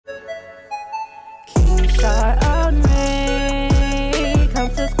Keyshawn on Ray. Come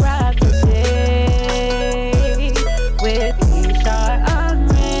subscribe today with Keyshawn on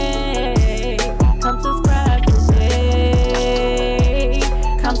Ray. Come subscribe today.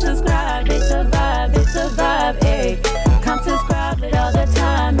 Come subscribe, it's a vibe, ayy. Come subscribe it all the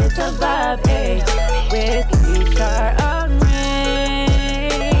time, it's a vibe, ayy. With Keyshawn on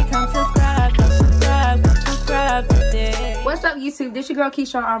Ray. Come subscribe today. What's up, YouTube? This your girl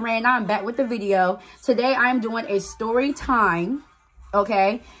Keyshawn on Ray, and I'm back with the video. Today I'm doing a story time,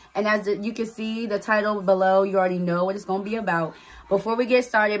 okay? And as you can see the title below, you already know what it's gonna be about. Before we get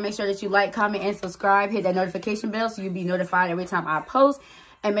started, make sure that you like, comment, and subscribe. Hit that notification bell so you'll be notified every time I post.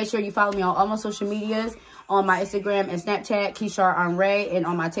 And make sure you follow me on all my social medias, on my Instagram and Snapchat, Keyshawn on Ray, and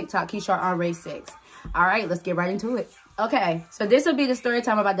on my TikTok, Keyshawn on Ray 6. All right, let's get right into it. Okay, so this will be the story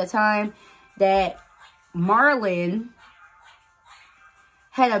time about the time that Marlon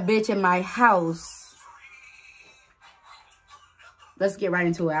had a bitch in my house. Let's get right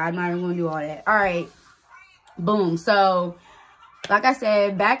into it. I'm not even going to do all that. All right, boom. So, like I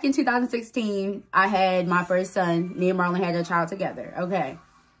said, back in 2016, I had my first son. Me and Marlon had a child together. Okay.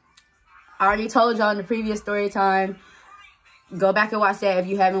 I already told y'all in the previous story time. Go back and watch that if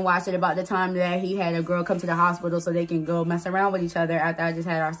you haven't watched it, about the time that he had a girl come to the hospital so they can go mess around with each other after I just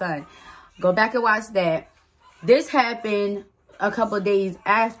had our son. Go back and watch that. This happened a couple of days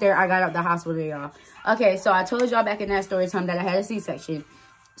after I got out the hospital, y'all. Okay, so I told y'all back in that story time that I had a C-section.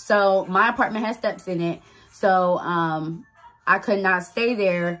 So my apartment has steps in it. So I could not stay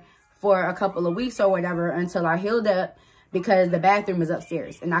there for a couple of weeks or whatever until I healed up, because the bathroom was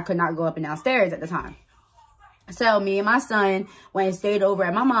upstairs and I could not go up and downstairs at the time. So me and my son went and stayed over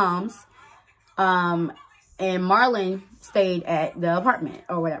at my mom's, and Marlon stayed at the apartment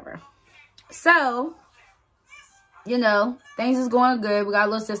or whatever. So, you know, things is going good. We got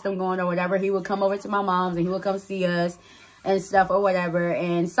a little system going or whatever. He would come over to my mom's and he would come see us and stuff or whatever.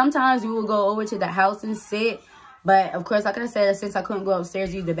 And sometimes we would go over to the house and sit. But, of course, like I said, since I couldn't go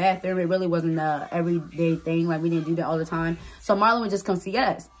upstairs to use the bathroom, it really wasn't a everyday thing. Like, we didn't do that all the time. So Marlon would just come see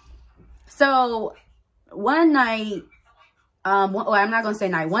us. So one night, well, I'm not going to say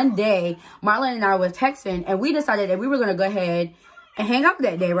night. One day, Marlon and I were texting, and we decided that we were going to go ahead and hang out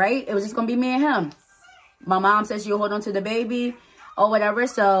that day, right? It was just going to be me and him. My mom said she'll hold on to the baby or whatever.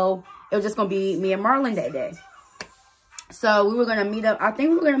 So it was just going to be me and Marlon that day. So we were going to meet up. I think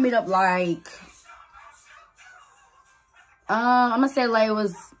we were going to meet up like, I'm going to say like it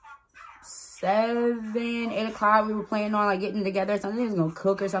was 7, 8 o'clock. We were planning on like getting together. Something we was going to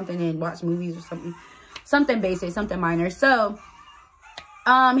cook or something and watch movies or something. Something basic, something minor. So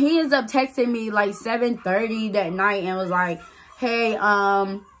he ends up texting me like 7:30 that night and was like, hey,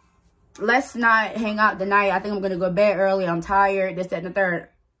 let's not hang out tonight. I think I'm going to go to bed early. I'm tired, this, that, and the third.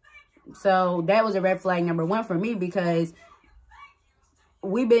 So that was a red flag number 1 for me, because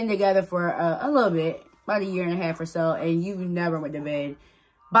we've been together for a little bit, about 1.5 years or so, and you never went to bed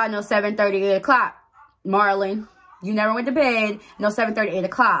by no 7:30, 8 o'clock. Marlon, you never went to bed no 7:30, 8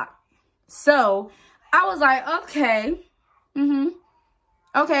 o'clock. So I was like, okay. Okay,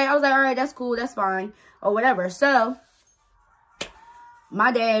 I was like, all right, that's cool, that's fine, or whatever. So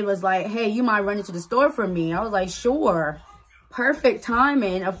my dad was like, hey, you might run into the store for me. I was like, sure. Perfect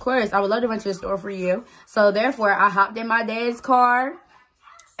timing. Of course, I would love to run to the store for you. So therefore, I hopped in my dad's car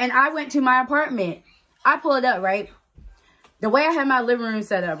and I went to my apartment. I pulled up, right? The way I had my living room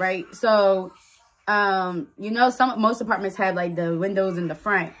set up, right? So, you know, most apartments have like the windows in the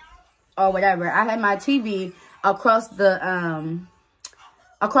front or whatever. I had my TV across the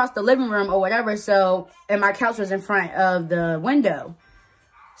living room or whatever. So, and my couch was in front of the window.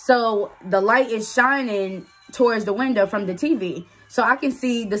 So the light is shining towards the window from the TV, so I can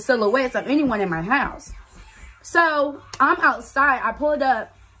see the silhouettes of anyone in my house. So I'm outside. I pulled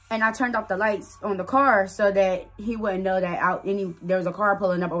up and I turned off the lights on the car so that he wouldn't know that there was a car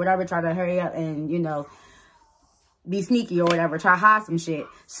pulling up or whatever, try to hurry up and, you know, be sneaky or whatever, try to hide some shit.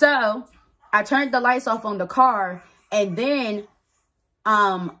 So I turned the lights off on the car, and then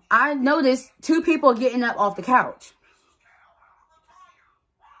I noticed 2 people getting up off the couch.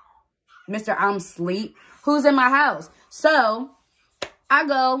 Mr. I'm sleep, who's in my house. So I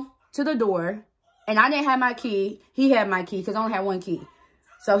go to the door, and I didn't have my key. He had my key, because I only had 1 key.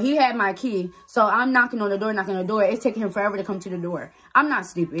 So he had my key. So I'm knocking on the door, It's taking him forever to come to the door. I'm not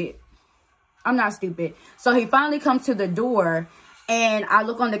stupid. So he finally comes to the door, and I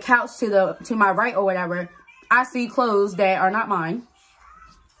look on the couch to my right or whatever. I see clothes that are not mine,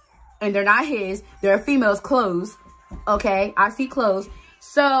 and they're not his. They're a female's clothes. Okay, I see clothes.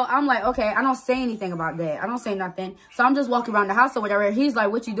 So I'm like, okay, I don't say anything about that. I don't say nothing. So I'm just walking around the house or whatever. He's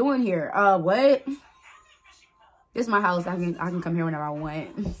like, what you doing here? What? This is my house. I can come here whenever I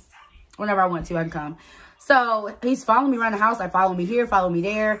want. Whenever I want to, I can come. So he's following me around the house. Like, follow me here, follow me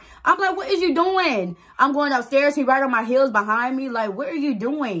there. I'm like, what is you doing? I'm going upstairs. He right on my heels behind me. Like, what are you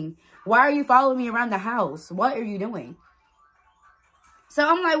doing? Why are you following me around the house? What are you doing? So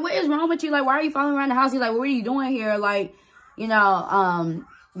I'm like, what is wrong with you? Like, why are you following me around the house? He's like, what are you doing here? Like, you know,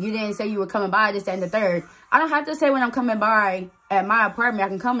 you didn't say you were coming by this, that, and the third. I don't have to say when I'm coming by at my apartment. I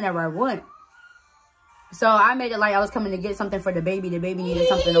can come whenever I want. So I made it like I was coming to get something for the baby. The baby needed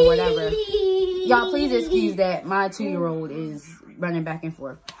something or whatever. Y'all, please excuse that. My 2-year-old is running back and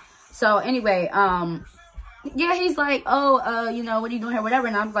forth. So anyway, yeah, he's like, oh, you know, what are you doing here? Whatever.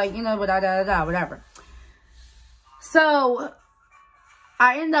 And I was like, you know, whatever. So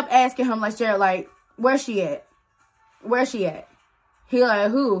I ended up asking him, like, Jared, like, where's she at? Where's she at? He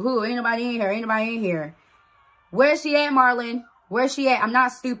like, who? Ain't nobody in here. Ain't nobody in here. Where's she at, Marlon? Where's she at? I'm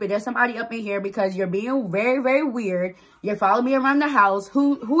not stupid. There's somebody up in here because you're being very, very weird. You're following me around the house.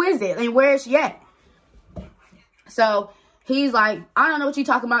 Who is it? And where is she at? So he's like, I don't know what you're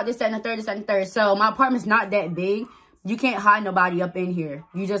talking about. This, that, and the third, this, that, and the third. So my apartment's not that big. You can't hide nobody up in here.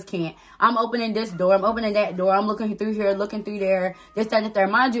 You just can't. I'm opening this door. I'm opening that door. I'm looking through here, looking through there. This, that, and the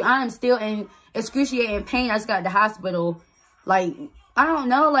third. Mind you, I am still in excruciating pain. I just got to the hospital, like, I don't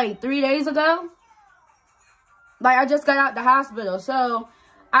know, like 3 days ago. Like, I just got out the hospital. So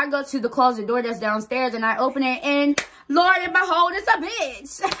I go to the closet door that's downstairs and I open it and Lord and behold, it's a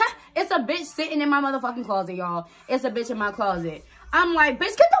bitch. It's a bitch sitting in my motherfucking closet, y'all. It's a bitch in my closet. I'm like,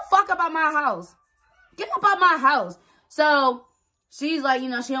 bitch, get the fuck up out my house. Get up out my house. So she's like, you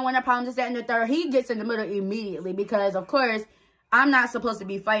know, she don't want no problem, this, that, and the third. He gets in the middle immediately because, of course, I'm not supposed to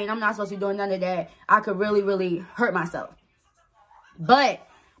be fighting. I'm not supposed to be doing none of that. I could really, really hurt myself. But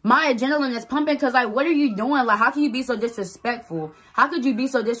my adrenaline is pumping because, like, what are you doing? Like, how can you be so disrespectful? How could you be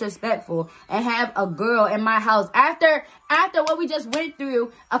so disrespectful and have a girl in my house after what we just went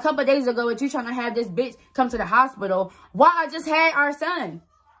through a couple of days ago with you trying to have this bitch come to the hospital while I just had our son?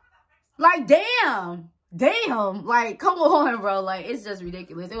 Like, damn, like, come on, bro. Like, it's just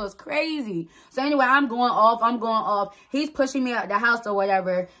ridiculous. It was crazy. So anyway, I'm going off. He's pushing me out the house or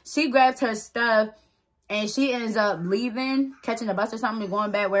whatever. She grabs her stuff. And she ends up leaving, catching a bus or something, and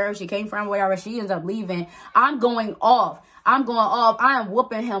going back wherever she came from, wherever she ends up leaving. I'm going off. I am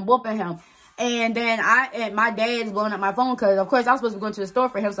whooping him. And then my dad's blowing up my phone because, of course, I was supposed to be going to the store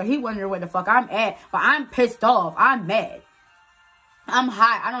for him. So he wondered where the fuck I'm at. But I'm pissed off. I'm mad. I'm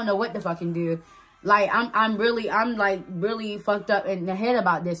hot. I don't know what to fucking do. Like, I'm really fucked up in the head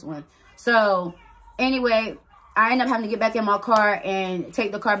about this one. So anyway, I end up having to get back in my car and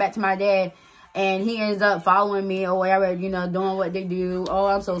take the car back to my dad. And he ends up following me or whatever, you know, doing what they do. Oh,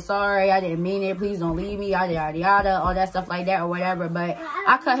 I'm so sorry. I didn't mean it. Please don't leave me. Yada, yada, yada. All that stuff like that or whatever. But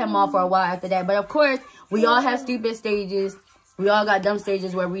I cut him off for a while after that. But, of course, we all have stupid stages. We all got dumb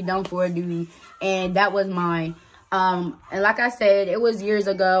stages where we dumb for a duty. And that was mine. And like I said, it was years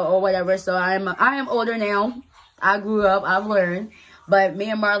ago or whatever. So I am older now. I grew up. I've learned. But me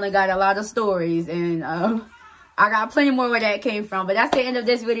and Marlon got a lot of stories. And, I got plenty more where that came from. But that's the end of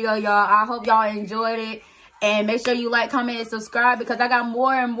this video, y'all. I hope y'all enjoyed it. And make sure you like, comment, and subscribe. Because I got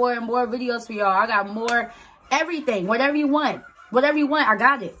more and more and more videos for y'all. I got more everything. Whatever you want. Whatever you want, I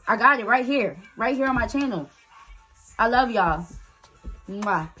got it. I got it right here. Right here on my channel. I love y'all.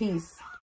 Mwah. Peace.